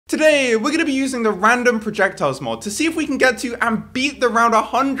Today, we're going to be using the random projectiles mod to see if we can get to and beat the round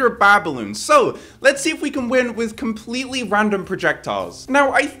 100 bad balloons. So, let's see if we can win with completely random projectiles.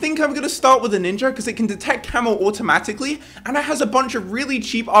 Now, I think I'm going to start with a ninja because it can detect camo automatically and it has a bunch of really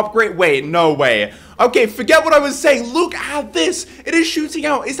cheap upgrade. Wait, no way. Okay, forget what I was saying. Look at this. It is shooting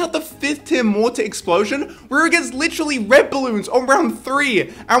out. Is that the 5th tier mortar explosion? We're against literally red balloons on round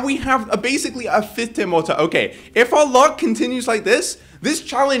 3 and we have basically a 5th tier mortar. Okay, if our luck continues like this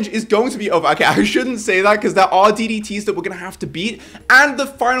challenge is going to be over. Okay, I shouldn't say that because there are DDTs that we're going to have to beat and the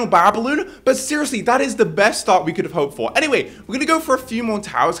final bad balloon. But seriously, that is the best start we could have hoped for. Anyway, we're going to go for a few more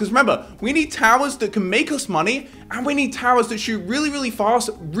towers because remember, we need towers that can make us money and we need towers that shoot really, really fast,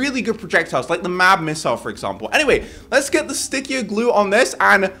 really good projectiles like the Mab missile, for example. Anyway, let's get the stickier glue on this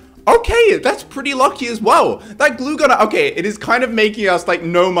and... okay, that's pretty lucky as well. That glue gunner, okay, it is kind of making us like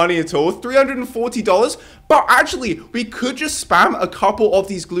no money at all, $340, but actually we could just spam a couple of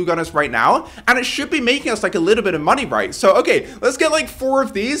these glue gunners right now and it should be making us like a little bit of money, right? So, okay, let's get like 4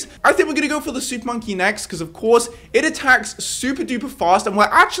 of these. I think we're gonna go for the super monkey next because of course it attacks super duper fast and we're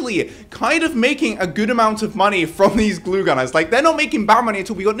actually kind of making a good amount of money from these glue gunners. Like they're not making bad money at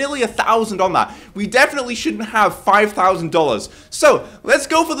all. We got nearly 1,000 on that. We definitely shouldn't have $5,000. So let's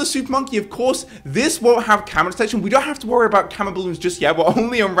go for the super monkey. Of course, this won't have camera detection. We don't have to worry about camera balloons just yet. We're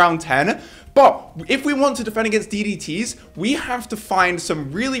only on round 10. But if we want to defend against DDTs, we have to find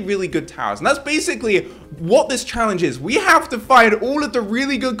some really, really good towers. And that's basically what this challenge is. We have to find all of the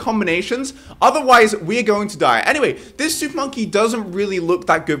really good combinations. Otherwise, we're going to die. Anyway, this super monkey doesn't really look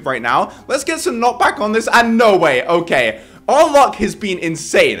that good right now. Let's get some knockback on this. And no way. Okay. Our luck has been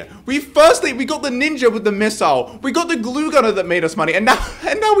insane. Firstly, we got the ninja with the missile. We got the glue gunner that made us money. And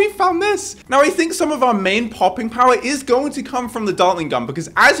now we found this. Now, I think some of our main popping power is going to come from the dartling gun. Because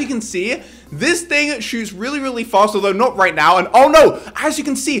as you can see, this thing shoots really, really fast. Although not right now. And oh no, as you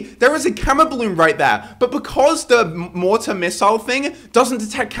can see, there is a camo balloon right there. But because the mortar missile thing doesn't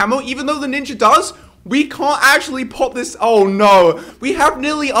detect camo, even though the ninja does, we can't actually pop this. Oh no, we have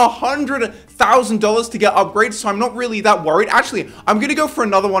nearly $100,000 to get upgrades, so I'm not really that worried. Actually, I'm gonna go for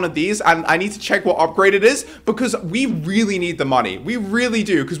another one of these and I need to check what upgrade it is because we really need the money. We really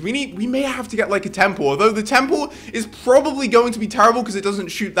do, because we may have to get like a temple, although the temple is probably going to be terrible because it doesn't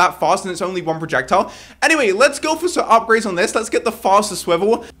shoot that fast and it's only one projectile. Anyway, let's go for some upgrades on this. Let's get the faster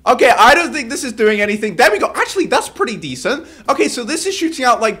swivel. Okay, I don't think this is doing anything. There we go. Actually, that's pretty decent. Okay, so this is shooting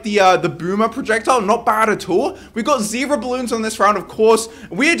out like the boomer projectile. Not bad at all. We've got 0 balloons on this round, of course.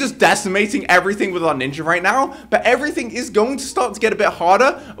 We are just decimating everything with our ninja right now, but everything is going to start to get a bit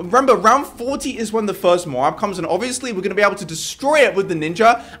harder. Remember, round 40 is when the first Moab comes, and obviously we're going to be able to destroy it with the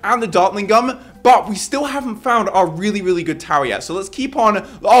ninja and the dartling gun, but we still haven't found our really, really good tower yet. So let's keep on.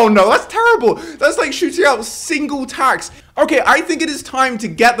 Oh no, that's terrible. That's like shooting out single tacks. Okay, I think it is time to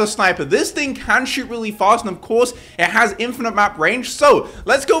get the sniper. This thing can shoot really fast, and of course, it has infinite map range. So,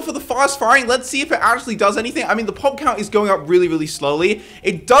 let's go for the fast firing. Let's see if it actually does anything. I mean, the pop count is going up really, really slowly.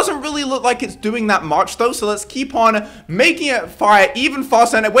 It doesn't really look like it's doing that much, though. So, let's keep on making it fire even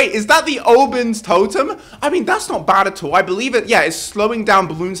faster. And wait, is that the Obin's totem? I mean, that's not bad at all. I believe it. Yeah, it's slowing down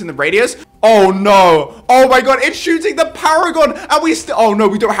balloons in the radius. Oh no. Oh my god, it's shooting the Paragon and we still... oh no,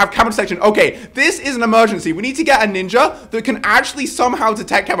 we don't have camera detection. Okay, this is an emergency. We need to get a ninja that can actually somehow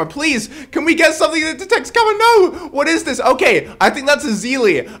detect camera. Please, can we get something that detects camera? No! What is this? Okay, I think that's a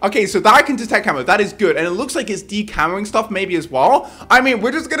Zeely. Okay, so that can detect camera. That is good. And it looks like it's decammering stuff maybe as well. I mean,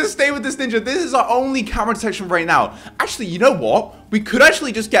 we're just gonna stay with this ninja. This is our only camera detection right now. Actually, you know what? We could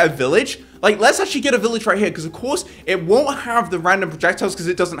actually just get a village. Like, let's actually get a village right here, because of course, it won't have the random projectiles because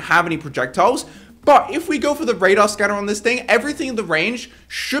it doesn't have any projectiles. But if we go for the radar scanner on this thing, everything in the range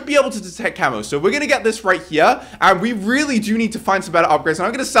should be able to detect camo. So we're going to get this right here. And we really do need to find some better upgrades. And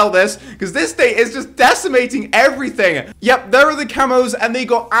I'm going to sell this because this thing is just decimating everything. Yep, there are the camos and they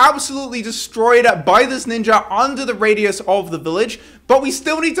got absolutely destroyed by this ninja under the radius of the village. But we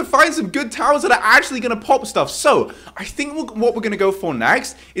still need to find some good towers that are actually going to pop stuff. So, I think what we're going to go for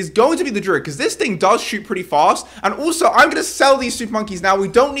next is going to be the Druid. Because this thing does shoot pretty fast. And also, I'm going to sell these super monkeys now. We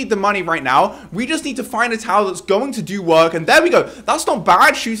don't need the money right now. We just need to find a tower that's going to do work. And there we go. That's not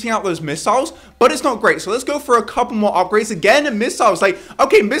bad shooting out those missiles. But it's not great. So, let's go for a couple more upgrades. Again, missiles. Like,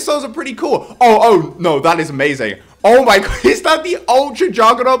 okay, missiles are pretty cool. Oh, no, that is amazing. Oh my god, is that the Ultra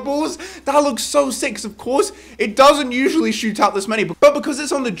Juggernaut balls? That looks so sick. Of course, it doesn't usually shoot out this many, but because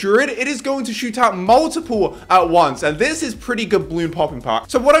it's on the Druid, it is going to shoot out multiple at once, and this is pretty good balloon popping power.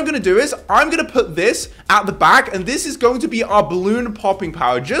 So what I'm going to do is, I'm going to put this at the back, and this is going to be our balloon popping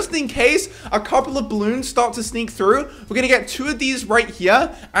power, just in case a couple of balloons start to sneak through. We're going to get 2 of these right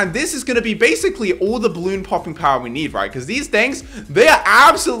here, and this is going to be basically all the balloon popping power we need, right? Because these things, they are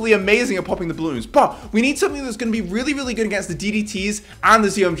absolutely amazing at popping the balloons, but we need something that's going to be really, really good against the DDTs and the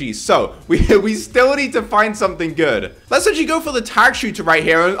ZOMGs. So we still need to find something good. Let's actually go for the tag shooter right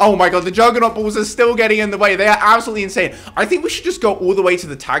here. And oh my god, the Juggernaut balls are still getting in the way. They are absolutely insane. I think we should just go all the way to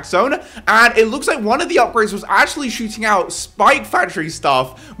the tag zone. And it looks like one of the upgrades was actually shooting out Spike Factory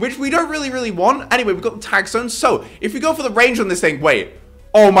stuff, which we don't really want. Anyway, we've got the tag zone. So if we go for the range on this thing, wait.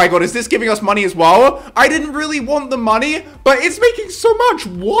 Oh my god, is this giving us money as well? I didn't really want the money, but it's making so much.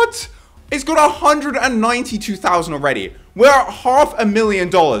 What? It's got 192,000 already. We're at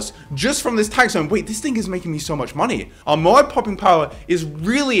 $500,000 just from this tag zone. Wait, this thing is making me so much money. Our mod popping power is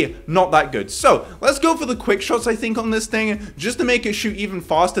really not that good. So let's go for the quick shots, I think, on this thing, just to make it shoot even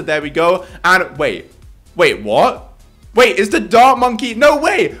faster. There we go. And wait, what? Wait, is the Dart Monkey? No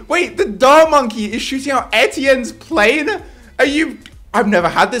way. Wait, the Dart Monkey is shooting out Etienne's plane? Are you... I've never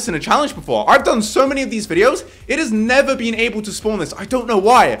had this in a challenge before. I've done so many of these videos. It has never been able to spawn this. I don't know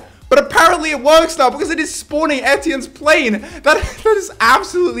why. But apparently it works now because it is spawning Etienne's plane. That is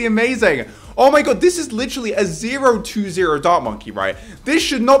absolutely amazing. Oh my god, this is literally a 0-2-0 Dart Monkey, right? This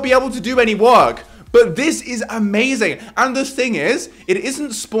should not be able to do any work. But this is amazing. And the thing is, it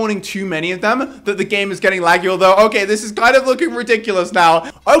isn't spawning too many of them that the game is getting laggy. Although, okay, this is kind of looking ridiculous now.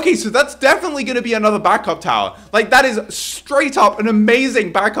 Okay, so that's definitely going to be another backup tower. Like, that is straight up an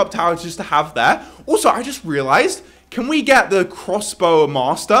amazing backup tower just to have there. Also, I just realized... Can we get the crossbow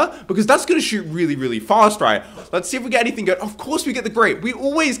master? Because that's going to shoot really, really fast, right? Let's see if we get anything good. Of course we get the grape. We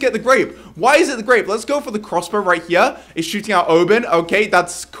always get the grape. Why is it the grape? Let's go for the crossbow right here. It's shooting out Oben. Okay,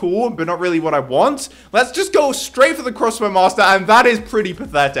 that's cool, but not really what I want. Let's just go straight for the crossbow master, and that is pretty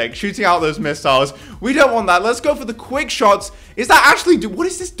pathetic. Shooting out those missiles. We don't want that. Let's go for the quick shots. Is that actually... What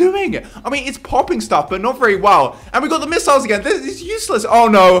is this doing? I mean, it's popping stuff, but not very well. And we got the missiles again. This is useless. Oh,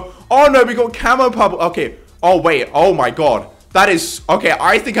 no. Oh, no. We got camo purple. Okay. Oh, wait. Oh, my God. That is... Okay,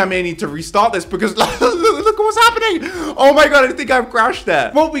 I think I may need to restart this because look at what's happening. Oh, my God. I think I've crashed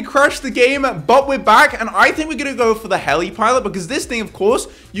there. Well, we crashed the game, but we're back. And I think we're going to go for the heli pilot because this thing, of course,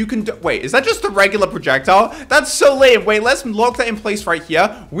 you can... Wait, is that just a regular projectile? That's so lame. Wait, let's lock that in place right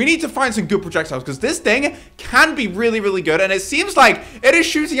here. We need to find some good projectiles because this thing can be really, really good. And it seems like it is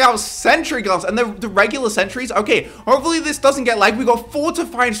shooting out sentry guns and the regular sentries. Okay, hopefully this doesn't get lag. We got 4 to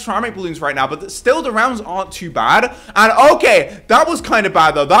 5 ceramic balloons right now, but still the rounds aren't too bad. And okay, that was kind of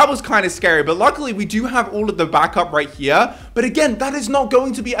bad though. That was kind of scary, but luckily we do have all of the backup right here. But again, that is not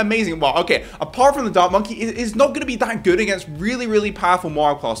going to be amazing. Well, okay, apart from the Dart Monkey, it is not going to be that good against really, really powerful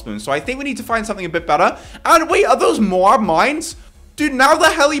Moab class balloons. So I think we need to find something a bit better. And wait, are those Moab mines? Dude, now the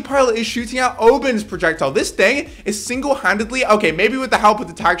heli pilot is shooting out Oben's projectile. This thing is single-handedly... Okay, maybe with the help of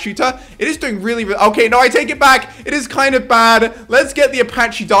the tag shooter, it is doing really... Okay, no, I take it back. It is kind of bad. Let's get the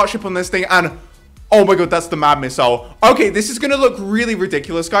Apache dart ship on this thing and... Oh my god, that's the mad missile. Okay, this is going to look really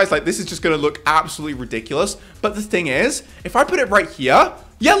ridiculous, guys. Like, this is just going to look absolutely ridiculous. But the thing is, if I put it right here...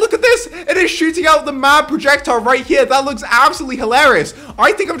 Yeah, look at this. It is shooting out the mad projectile right here. That looks absolutely hilarious.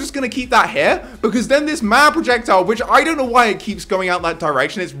 I think I'm just going to keep that here because then this mad projectile, which I don't know why it keeps going out that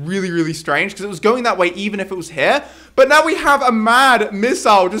direction. It's really, really strange because it was going that way even if it was here. But now we have a mad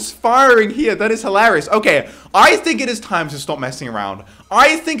missile just firing here. That is hilarious. Okay, I think it is time to stop messing around.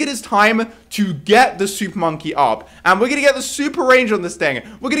 I think it is time to get the Super Monkey up. And we're going to get the super range on this thing.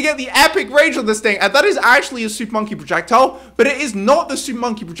 We're going to get the epic range on this thing. And that is actually a Super Monkey projectile. But it is not the Super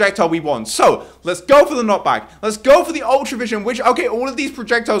Monkey projectile we want. So, let's go for the knockback. Let's go for the Ultra Vision, which, okay, all of these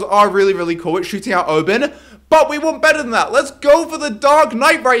projectiles are really, really cool. It's shooting out Oben. But we want better than that. Let's go for the Dark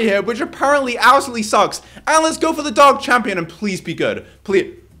Knight right here, which apparently absolutely sucks. And let's go for the Dark Champion, and please be good.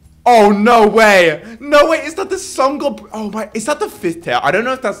 Please. Oh, no way. No way. Is that the Sungle? Oh, my. Is that the 5th tier? I don't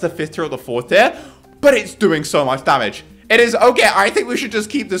know if that's the 5th tier or the 4th tier, but it's doing so much damage. It is. Okay, I think we should just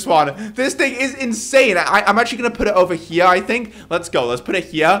keep this one. This thing is insane. I'm actually going to put it over here, I think. Let's go. Let's put it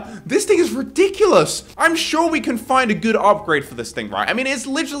here. This thing is ridiculous. I'm sure we can find a good upgrade for this thing, right? I mean, it's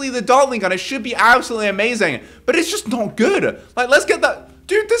literally the Dartling gun. It should be absolutely amazing, but it's just not good. Like, let's get that...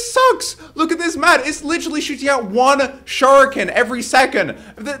 Dude, this sucks. Look at this mat. It's literally shooting out one shuriken every second.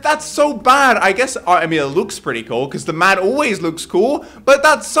 That's so bad. I guess, I mean, it looks pretty cool because the mat always looks cool, but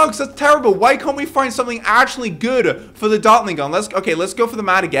that sucks. That's terrible. Why can't we find something actually good for the dartling gun? Let's go for the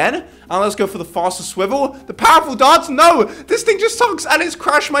mat again, and let's go for the faster swivel. The powerful darts. No, this thing just sucks, and it's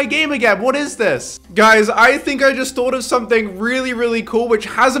crashed my game again. What is this? Guys, I think I just thought of something really, really cool, which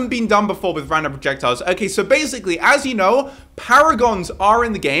hasn't been done before with random projectiles. Okay, so basically, as you know, paragons are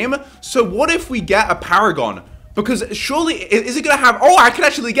in the game. So what if we get a paragon? Because surely, is it going to have... Oh, I can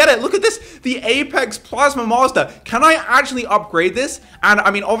actually get it. Look at this. The Apex Plasma Master. Can I actually upgrade this? And,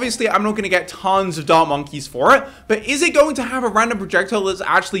 I mean, obviously, I'm not going to get tons of Dart Monkeys for it. But is it going to have a random projectile that's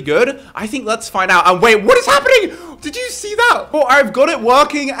actually good? I think let's find out. And wait, what is happening? Did you see that? Oh, I've got it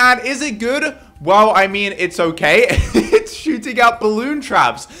working. And is it good? Well, I mean, it's okay. It's shooting out balloon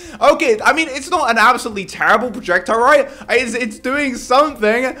traps. Okay, I mean, it's not an absolutely terrible projectile, right? It's doing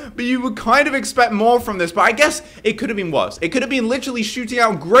something, but you would kind of expect more from this. But I guess it could have been worse. It could have been literally shooting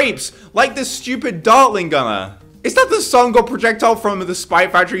out grapes like this stupid dartling gunner. Is that the Sun God projectile from the Spy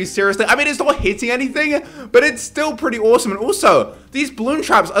Factory? Seriously? I mean, it's not hitting anything, but it's still pretty awesome. And also, these balloon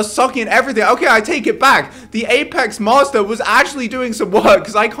traps are sucking everything. Okay, I take it back. The Apex Master was actually doing some work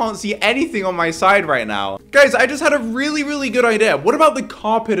because I can't see anything on my side right now. Guys, I just had a really, really good idea. What about the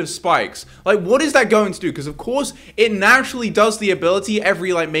carpet of spikes? Like, what is that going to do? Because, of course, it naturally does the ability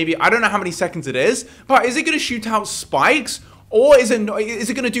every, like, maybe, I don't know how many seconds it is, but is it going to shoot out spikes? Or is it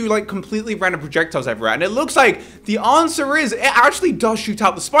going to do, like, completely random projectiles everywhere? And it looks like the answer is it actually does shoot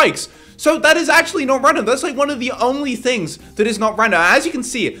out the spikes. So that is actually not random. That's, like, one of the only things that is not random. As you can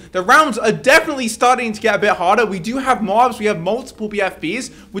see, the rounds are definitely starting to get a bit harder. We do have mobs. We have multiple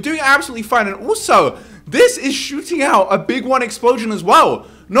BFBs. We're doing absolutely fine. And also, this is shooting out a big one explosion as well.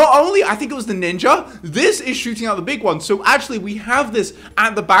 Not only, I think it was the ninja, this is shooting out the big one. So actually, we have this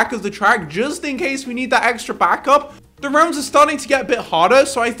at the back of the track just in case we need that extra backup. The rounds are starting to get a bit harder,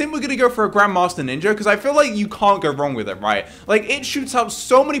 so I think we're going to go for a Grandmaster Ninja, because I feel like you can't go wrong with it, right? Like, it shoots out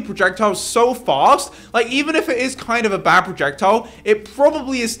so many projectiles so fast, like, even if it is kind of a bad projectile, it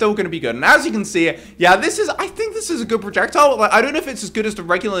probably is still going to be good. And as you can see, yeah, I think this is a good projectile. Like, I don't know if it's as good as the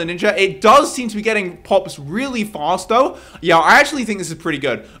regular Ninja. It does seem to be getting pops really fast, though. Yeah, I actually think this is pretty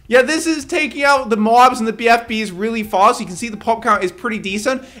good. Yeah, this is taking out the mobs and the BFBs really fast. You can see the pop count is pretty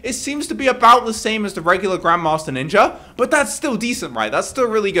decent. It seems to be about the same as the regular Grandmaster Ninja. But that's still decent, right? That's still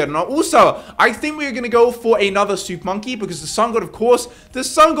really good. And also, I think we're going to go for another Soup Monkey because the Sun God, of course, the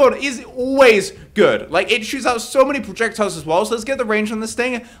Sun God is always good. Like, it shoots out so many projectiles as well. So let's get the range on this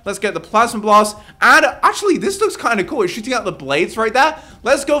thing. Let's get the Plasma Blast. And actually, this looks kind of cool. It's shooting out the blades right there.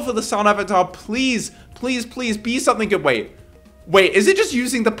 Let's go for the Sun Avatar. Please, please, please be something good. Wait, is it just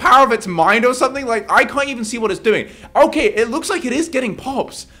using the power of its mind or something? Like, I can't even see what it's doing. Okay, it looks like it is getting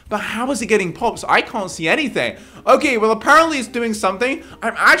pops. But how is it getting pops? I can't see anything. Okay, well, apparently it's doing something. I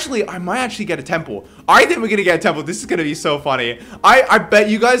might actually get a temple. I think we're going to get a temple. This is going to be so funny. I bet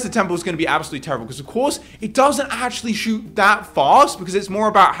you guys the temple is going to be absolutely terrible. Because, of course, it doesn't actually shoot that fast. Because it's more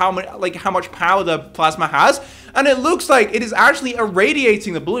about how much power the plasma has. And it looks like it is actually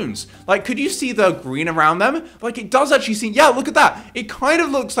irradiating the balloons. Like, could you see the green around them? Like, it does actually seem... Yeah, look at that. It kind of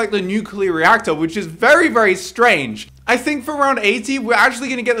looks like the nuclear reactor, which is very, very strange. I think for round 80, we're actually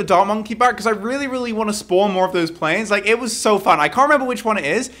going to get the Dart Monkey back because I really, really want to spawn more of those planes. Like, it was so fun. I can't remember which one it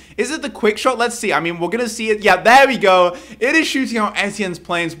is. Is it the quick shot? Let's see. I mean, we're going to see it. Yeah, there we go. It is shooting out Etienne's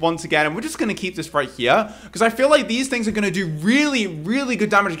planes once again, and we're just going to keep this right here because I feel like these things are going to do really, really good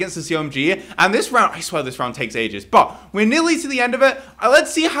damage against the COMG. And this round, I swear this round takes ages, but we're nearly to the end of it.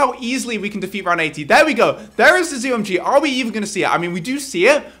 Let's see how easily we can defeat round 80. There we go. There is the COMG. Are we even going to see it? I mean, we do see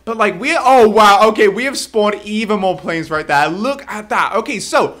it, but like oh wow. Okay, we have spawned even more planes right there. Look at that. Okay,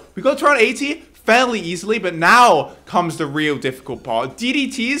 so we got to round 80 fairly easily, but now comes the real difficult part.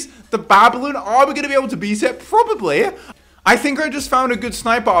 DDTs, the Babylon, are we going to be able to beat it? Probably. I think I just found a good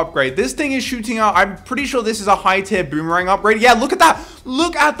sniper upgrade. This thing is shooting out, I'm pretty sure this is a high tier boomerang upgrade. Yeah, look at that.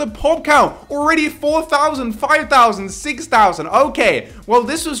 Look at the pop count. Already 4,000, 5,000, 6,000. Okay, well,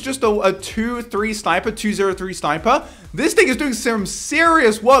 this was just a 2-3 sniper, 203 sniper. This thing is doing some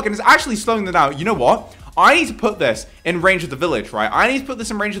serious work and it's actually slowing them down. You know what? I need to put this in range of the village, right? I need to put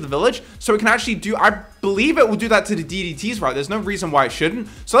this in range of the village so it can actually do, I believe it will do that to the DDTs, right? There's no reason why it shouldn't.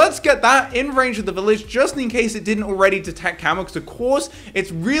 So let's get that in range of the village just in case it didn't already detect camo, because of course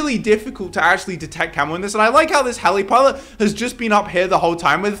it's really difficult to actually detect camo in this. And I like how this heli pilot has just been up here the whole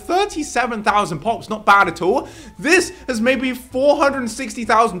time with 37,000 pops. Not bad at all. This has maybe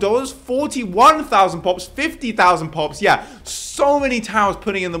 $460,000, 41,000 pops, 50,000 pops. Yeah, so many towers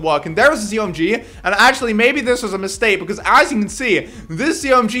putting in the work. And there was a ZOMG. And actually, maybe this was a mistake because as you can see, this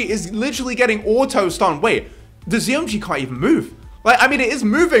ZOMG is literally getting auto-stunned. Wait, the ZOMG can't even move. Like, I mean, it is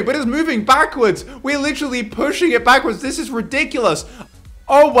moving, but it's moving backwards. We're literally pushing it backwards. This is ridiculous.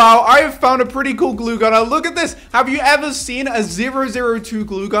 Oh, wow, I have found a pretty cool glue gunner. Look at this. Have you ever seen a 002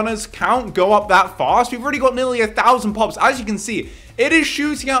 glue gunners count go up that fast? We've already got nearly 1,000 pops. As you can see, it is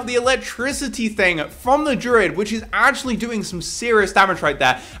shooting out the electricity thing from the druid, which is actually doing some serious damage right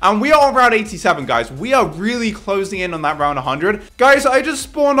there. And we are on round 87, guys. We are really closing in on that round 100. Guys, I just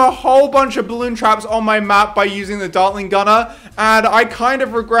spawned a whole bunch of balloon traps on my map by using the Dartling gunner. And I kind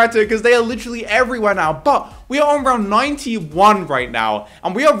of regret it because they are literally everywhere now. But we are on round 91 right now,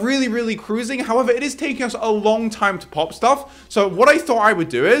 and we are really, really cruising. However, it is taking us a long time to pop stuff. So what I thought I would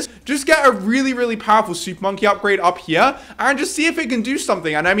do is just get a really, really powerful Super Monkey upgrade up here and just see if it can do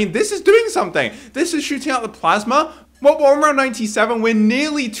something. And I mean, this is doing something. This is shooting out the plasma. Well, we're on round 97. We're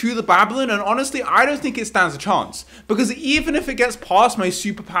nearly to the Babylon, and honestly, I don't think it stands a chance. Because even if it gets past my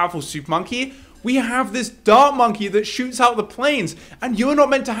super powerful Super Monkey, we have this Dart Monkey that shoots out the planes, and you're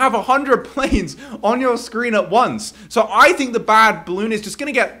not meant to have 100 planes on your screen at once. So I think the bad balloon is just going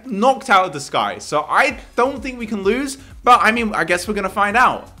to get knocked out of the sky. So I don't think we can lose, but I mean, I guess we're going to find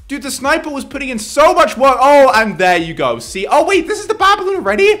out. Dude, the sniper was putting in so much work. Oh, and there you go. See? Oh, wait, this is the bad balloon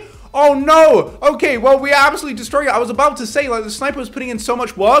already? Oh, no. Okay, well, we absolutely destroyed it. I was about to say, like, the sniper was putting in so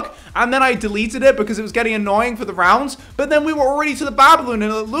much work, and then I deleted it because it was getting annoying for the rounds, but then we were already to the bad balloon,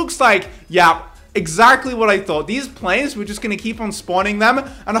 and it looks like, yeah, exactly what I thought. These planes, we're just going to keep on spawning them,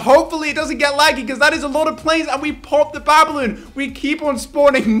 and hopefully it doesn't get laggy, because that is a lot of planes, and we popped the Babylon. We keep on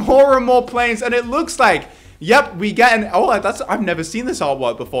spawning more and more planes, and it looks like, yep, we get an, oh, I've never seen this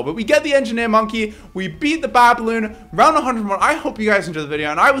artwork before, but we get the Engineer Monkey, we beat the Babylon, round 101. I hope you guys enjoyed the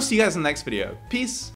video, and I will see you guys in the next video. Peace.